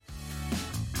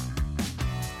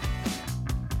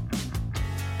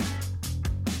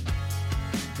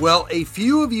Well, a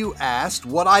few of you asked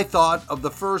what I thought of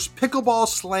the first Pickleball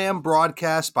Slam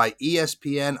broadcast by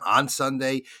ESPN on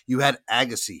Sunday. You had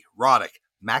Agassi, Roddick,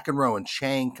 McEnroe, and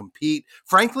Chang compete.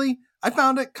 Frankly, I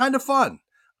found it kind of fun.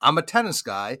 I'm a tennis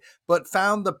guy, but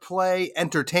found the play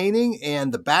entertaining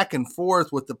and the back and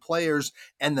forth with the players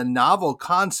and the novel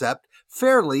concept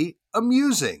fairly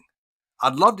amusing.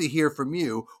 I'd love to hear from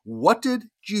you. What did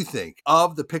you think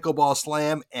of the Pickleball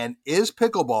Slam, and is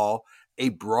pickleball a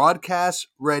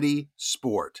broadcast-ready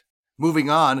sport?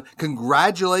 Moving on,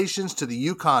 congratulations to the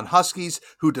UConn Huskies,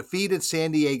 who defeated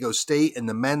San Diego State in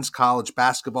the men's college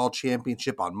basketball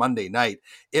championship on Monday night.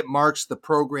 It marks the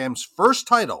program's first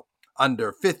title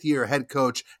under fifth-year head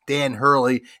coach Dan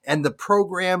Hurley and the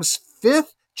program's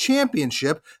fifth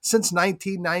championship since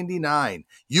 1999.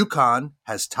 UConn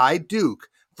has tied Duke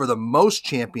for the most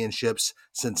championships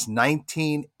since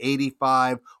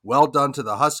 1985. Well done to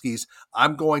the Huskies.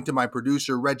 I'm going to my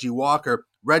producer, Reggie Walker.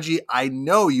 Reggie, I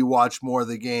know you watched more of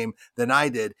the game than I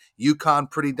did. UConn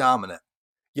pretty dominant.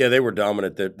 Yeah, they were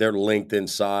dominant. Their length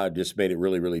inside just made it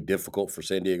really, really difficult for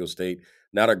San Diego State.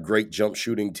 Not a great jump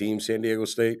shooting team, San Diego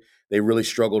State. They really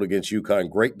struggled against UConn.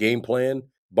 Great game plan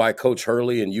by Coach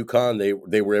Hurley and UConn.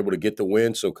 They were able to get the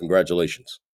win, so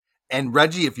congratulations. And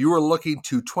Reggie, if you were looking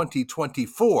to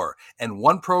 2024 and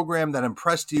one program that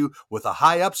impressed you with a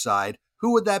high upside,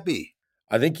 who would that be?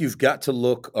 I think you've got to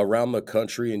look around the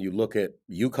country, and you look at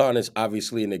UConn is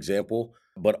obviously an example,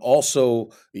 but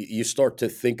also you start to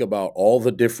think about all the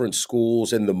different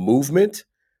schools and the movement.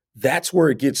 That's where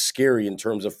it gets scary in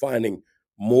terms of finding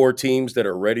more teams that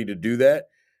are ready to do that.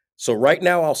 So right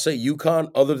now I'll say UConn.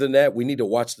 Other than that, we need to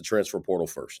watch the transfer portal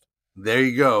first. There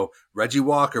you go. Reggie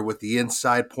Walker with the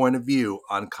inside point of view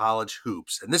on college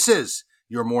hoops. And this is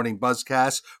your morning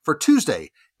Buzzcast for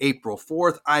Tuesday, April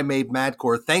 4th. I'm Abe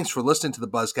Madcore. Thanks for listening to the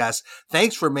Buzzcast.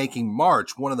 Thanks for making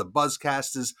March one of the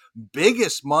Buzzcast's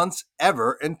biggest months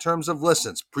ever in terms of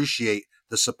listens. Appreciate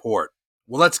the support.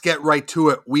 Well, let's get right to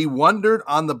it. We wondered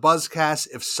on the Buzzcast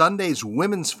if Sunday's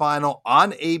women's final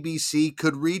on ABC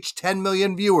could reach 10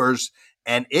 million viewers,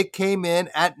 and it came in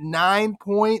at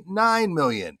 9.9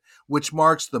 million. Which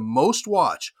marks the most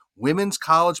watched women's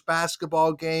college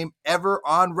basketball game ever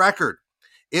on record.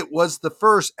 It was the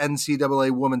first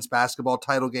NCAA women's basketball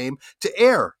title game to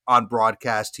air on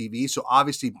broadcast TV, so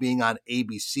obviously being on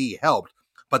ABC helped.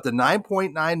 But the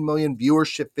 9.9 million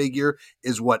viewership figure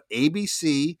is what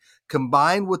ABC,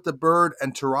 combined with the Bird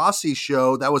and Taurasi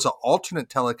show, that was an alternate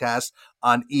telecast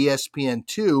on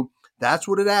ESPN2, that's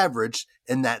what it averaged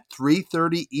in that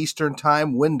 3:30 Eastern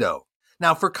time window.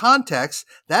 Now, for context,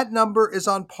 that number is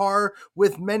on par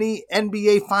with many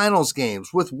NBA Finals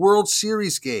games, with World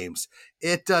Series games.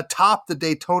 It topped the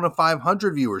Daytona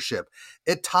 500 viewership.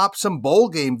 It topped some bowl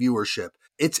game viewership.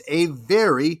 It's a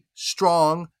very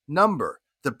strong number.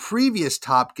 The previous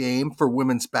top game for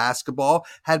women's basketball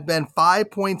had been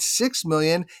 5.6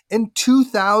 million in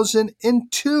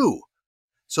 2002.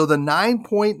 So the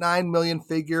 9.9 million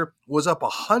figure was up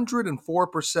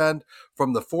 104%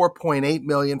 from the 4.8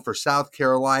 million for South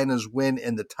Carolina's win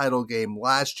in the title game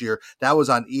last year. That was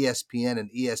on ESPN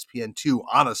and ESPN2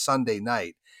 on a Sunday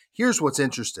night. Here's what's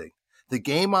interesting. The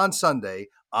game on Sunday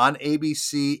on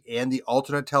ABC and the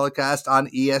alternate telecast on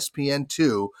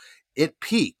ESPN2, it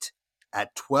peaked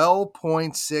at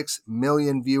 12.6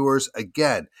 million viewers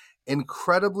again.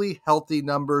 Incredibly healthy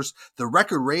numbers. The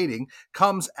record rating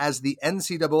comes as the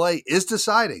NCAA is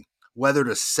deciding whether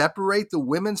to separate the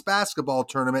women's basketball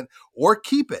tournament or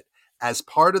keep it as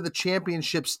part of the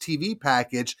championship's TV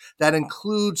package that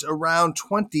includes around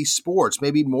 20 sports,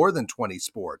 maybe more than 20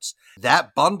 sports.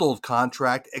 That bundled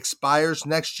contract expires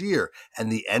next year,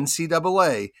 and the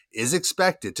NCAA is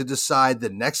expected to decide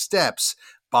the next steps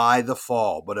by the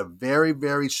fall. But a very,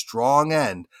 very strong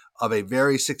end of a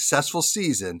very successful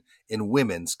season in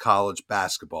women's college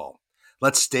basketball.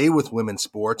 Let's stay with women's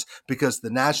sports because the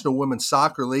National Women's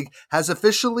Soccer League has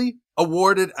officially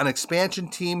awarded an expansion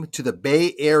team to the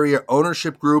Bay Area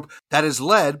ownership group that is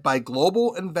led by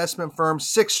global investment firm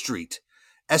Sixth Street.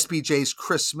 SBJ's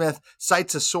Chris Smith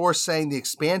cites a source saying the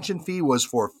expansion fee was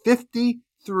for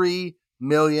 $53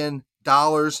 million.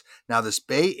 Now, this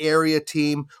Bay Area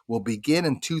team will begin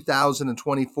in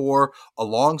 2024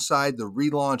 alongside the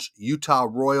relaunched Utah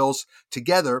Royals.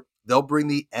 Together, they'll bring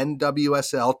the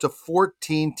NWSL to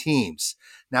 14 teams.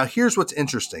 Now, here's what's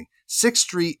interesting. Sixth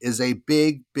Street is a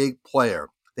big, big player.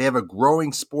 They have a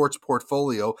growing sports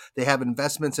portfolio. They have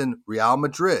investments in Real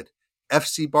Madrid,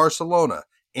 FC Barcelona,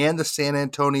 and the San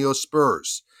Antonio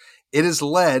Spurs. It is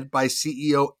led by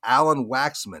CEO Alan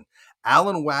Waxman.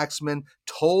 Alan Waxman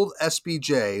told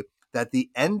SBJ that the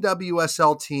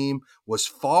NWSL team was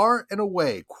far and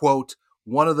away, quote,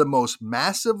 one of the most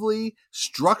massively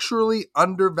structurally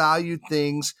undervalued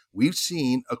things we've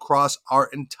seen across our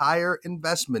entire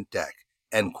investment deck,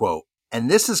 end quote. And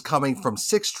this is coming from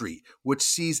Sixth Street, which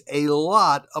sees a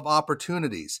lot of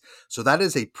opportunities. So that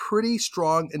is a pretty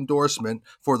strong endorsement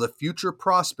for the future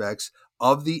prospects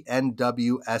of the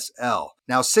NWSL.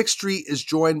 Now, Sixth Street is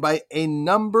joined by a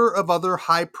number of other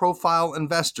high-profile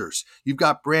investors. You've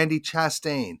got Brandy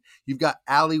Chastain, you've got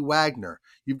Ali Wagner,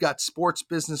 you've got sports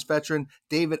business veteran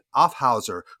David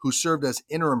Offhauser, who served as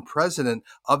interim president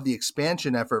of the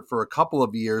expansion effort for a couple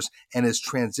of years and is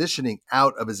transitioning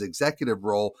out of his executive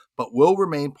role, but will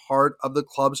remain part of the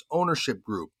club's ownership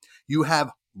group. You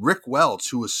have Rick Welch,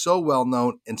 who is so well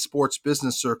known in sports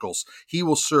business circles. He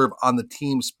will serve on the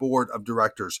team's board of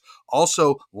directors.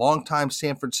 Also, longtime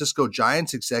San Francisco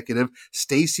Giants executive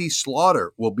Stacy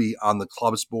Slaughter will be on the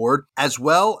club's board, as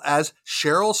well as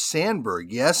Sheryl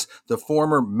Sandberg, yes, the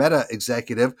former Meta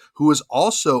executive, who is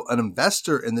also an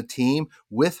investor in the team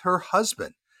with her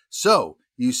husband. So,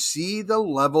 you see the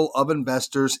level of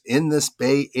investors in this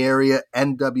Bay Area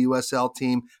NWSL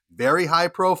team, very high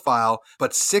profile,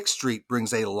 but Sixth Street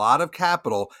brings a lot of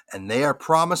capital and they are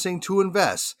promising to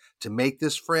invest to make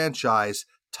this franchise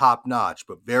top notch.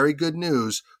 But very good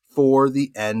news for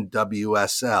the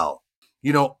NWSL.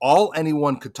 You know, all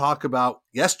anyone could talk about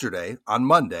yesterday on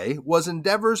Monday was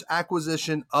Endeavor's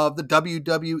acquisition of the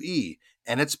WWE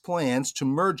and its plans to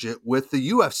merge it with the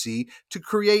UFC to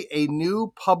create a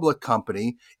new public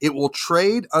company. It will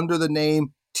trade under the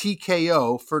name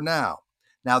TKO for now.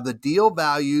 Now, the deal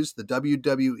values the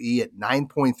WWE at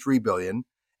 $9.3 billion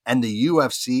and the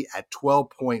UFC at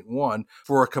 $12.1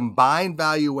 for a combined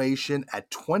valuation at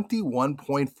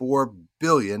 $21.4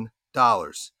 billion.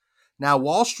 Now,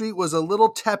 Wall Street was a little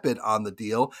tepid on the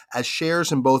deal as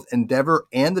shares in both Endeavor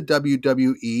and the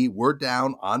WWE were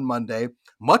down on Monday.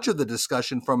 Much of the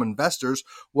discussion from investors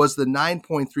was the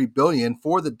 $9.3 billion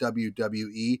for the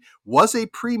WWE was a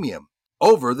premium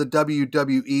over the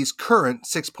WWE's current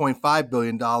 $6.5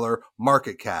 billion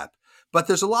market cap. But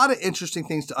there's a lot of interesting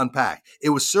things to unpack.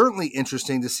 It was certainly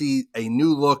interesting to see a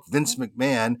new look Vince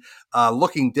McMahon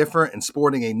looking different and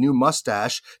sporting a new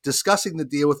mustache, discussing the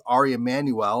deal with Ari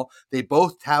Emanuel. They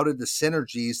both touted the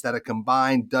synergies that a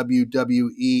combined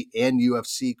WWE and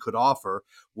UFC could offer.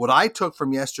 What I took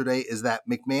from yesterday is that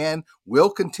McMahon will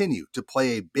continue to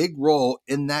play a big role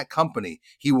in that company.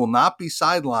 He will not be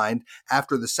sidelined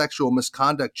after the sexual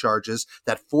misconduct charges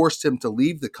that forced him to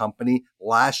leave the company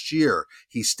last year.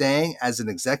 He's staying as an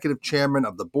executive chairman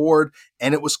of the board,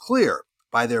 and it was clear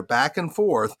by their back and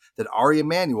forth that Ari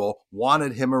Emanuel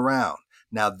wanted him around.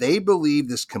 Now, they believe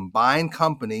this combined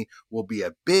company will be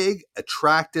a big,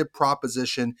 attractive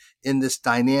proposition in this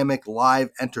dynamic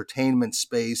live entertainment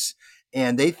space.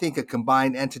 And they think a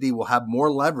combined entity will have more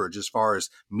leverage as far as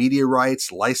media rights,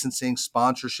 licensing,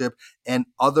 sponsorship, and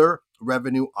other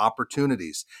revenue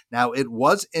opportunities. Now, it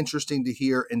was interesting to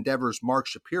hear Endeavor's Mark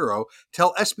Shapiro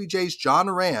tell SBJ's John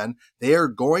Oran they are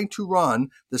going to run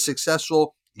the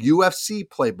successful UFC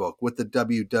playbook with the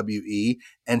WWE,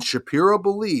 and Shapiro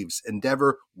believes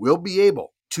Endeavor will be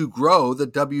able to grow the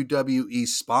WWE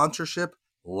sponsorship,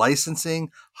 licensing,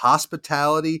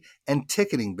 hospitality, and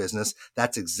ticketing business.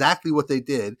 That's exactly what they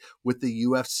did with the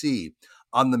UFC.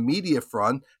 On the media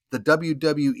front, the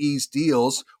WWE's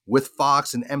deals with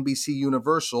Fox and NBC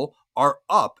Universal are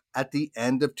up at the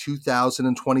end of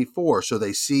 2024. So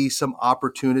they see some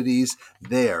opportunities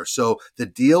there. So the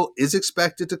deal is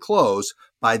expected to close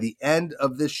by the end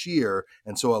of this year.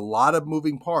 And so a lot of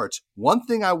moving parts. One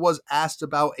thing I was asked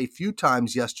about a few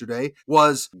times yesterday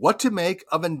was what to make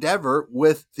of Endeavor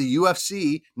with the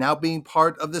UFC now being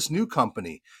part of this new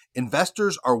company.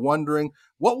 Investors are wondering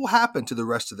what will happen to the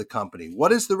rest of the company.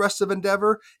 What is the rest of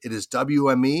Endeavor? It is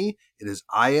WME, it is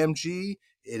IMG,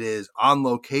 it is On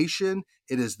Location,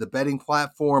 it is the betting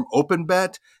platform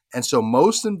OpenBet. And so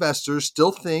most investors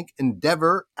still think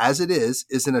Endeavor, as it is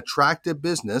an attractive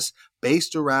business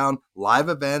based around live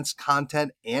events,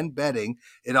 content, and betting.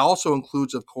 It also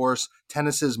includes, of course,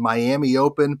 tennis's Miami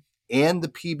Open and the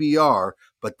PBR,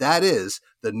 but that is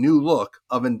the new look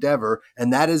of Endeavor,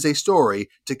 and that is a story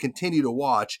to continue to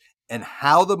watch and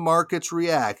how the markets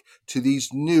react to these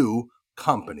new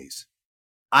companies.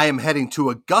 I am heading to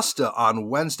Augusta on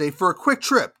Wednesday for a quick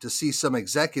trip to see some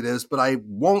executives, but I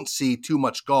won't see too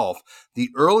much golf. The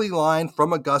early line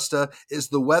from Augusta is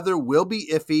the weather will be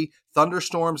iffy.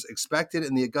 Thunderstorms expected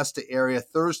in the Augusta area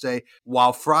Thursday,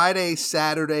 while Friday,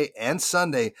 Saturday, and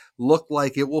Sunday look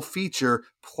like it will feature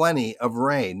plenty of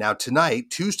rain. Now tonight,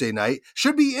 Tuesday night,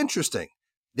 should be interesting.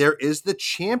 There is the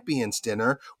Champions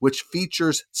Dinner, which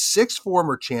features 6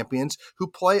 former champions who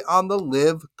play on the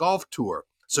LIV Golf Tour.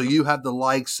 So you have the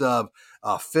likes of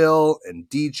Phil and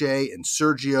DJ and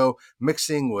Sergio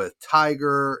mixing with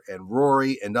Tiger and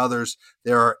Rory and others.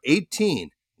 There are 18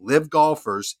 live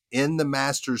golfers in the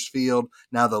Masters field.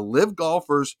 Now, the live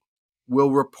golfers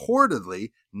will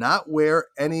reportedly not wear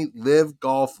any live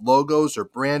golf logos or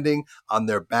branding on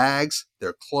their bags,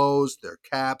 their clothes, their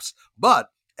caps, but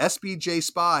SBJ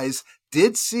spies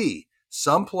did see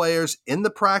some players in the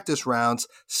practice rounds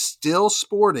still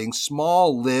sporting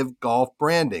small live golf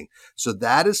branding. So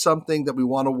that is something that we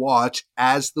want to watch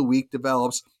as the week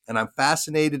develops. And I'm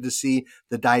fascinated to see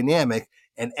the dynamic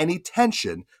and any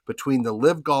tension between the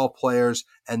live golf players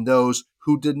and those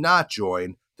who did not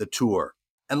join the tour.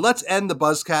 And let's end the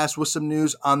Buzzcast with some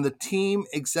news on the team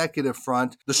executive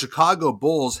front. The Chicago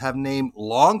Bulls have named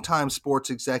longtime sports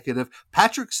executive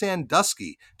Patrick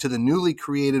Sandusky to the newly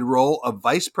created role of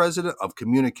Vice President of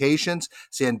Communications.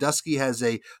 Sandusky has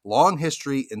a long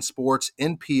history in sports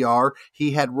in PR.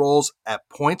 He had roles at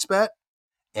PointsBet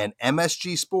and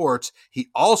MSG Sports. He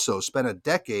also spent a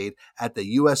decade at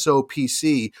the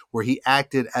USOPC, where he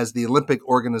acted as the Olympic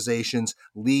organization's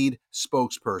lead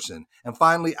spokesperson. And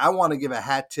finally, I want to give a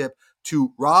hat tip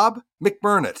to Rob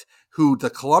McBurnett, who the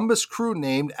Columbus Crew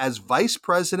named as Vice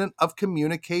President of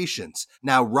Communications.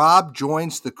 Now, Rob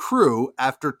joins the Crew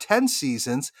after 10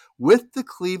 seasons with the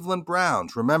Cleveland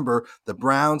Browns. Remember, the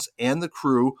Browns and the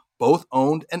Crew both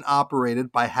owned and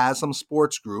operated by Haslam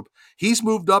Sports Group. He's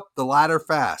moved up the ladder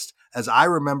fast, as I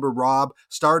remember Rob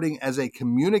starting as a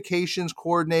communications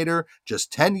coordinator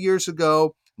just 10 years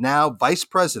ago, now Vice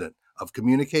President of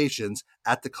Communications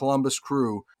at the Columbus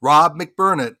Crew. Rob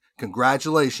McBurnett,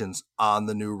 congratulations on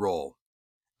the new role.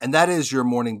 And that is your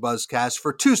Morning Buzzcast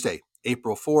for Tuesday,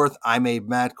 April 4th. I'm Abe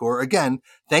Madcore. Again,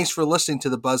 thanks for listening to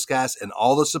the Buzzcast and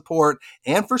all the support,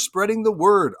 and for spreading the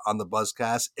word on the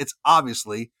Buzzcast. It's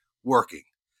obviously working.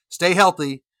 Stay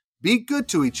healthy, be good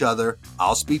to each other.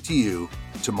 I'll speak to you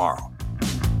tomorrow.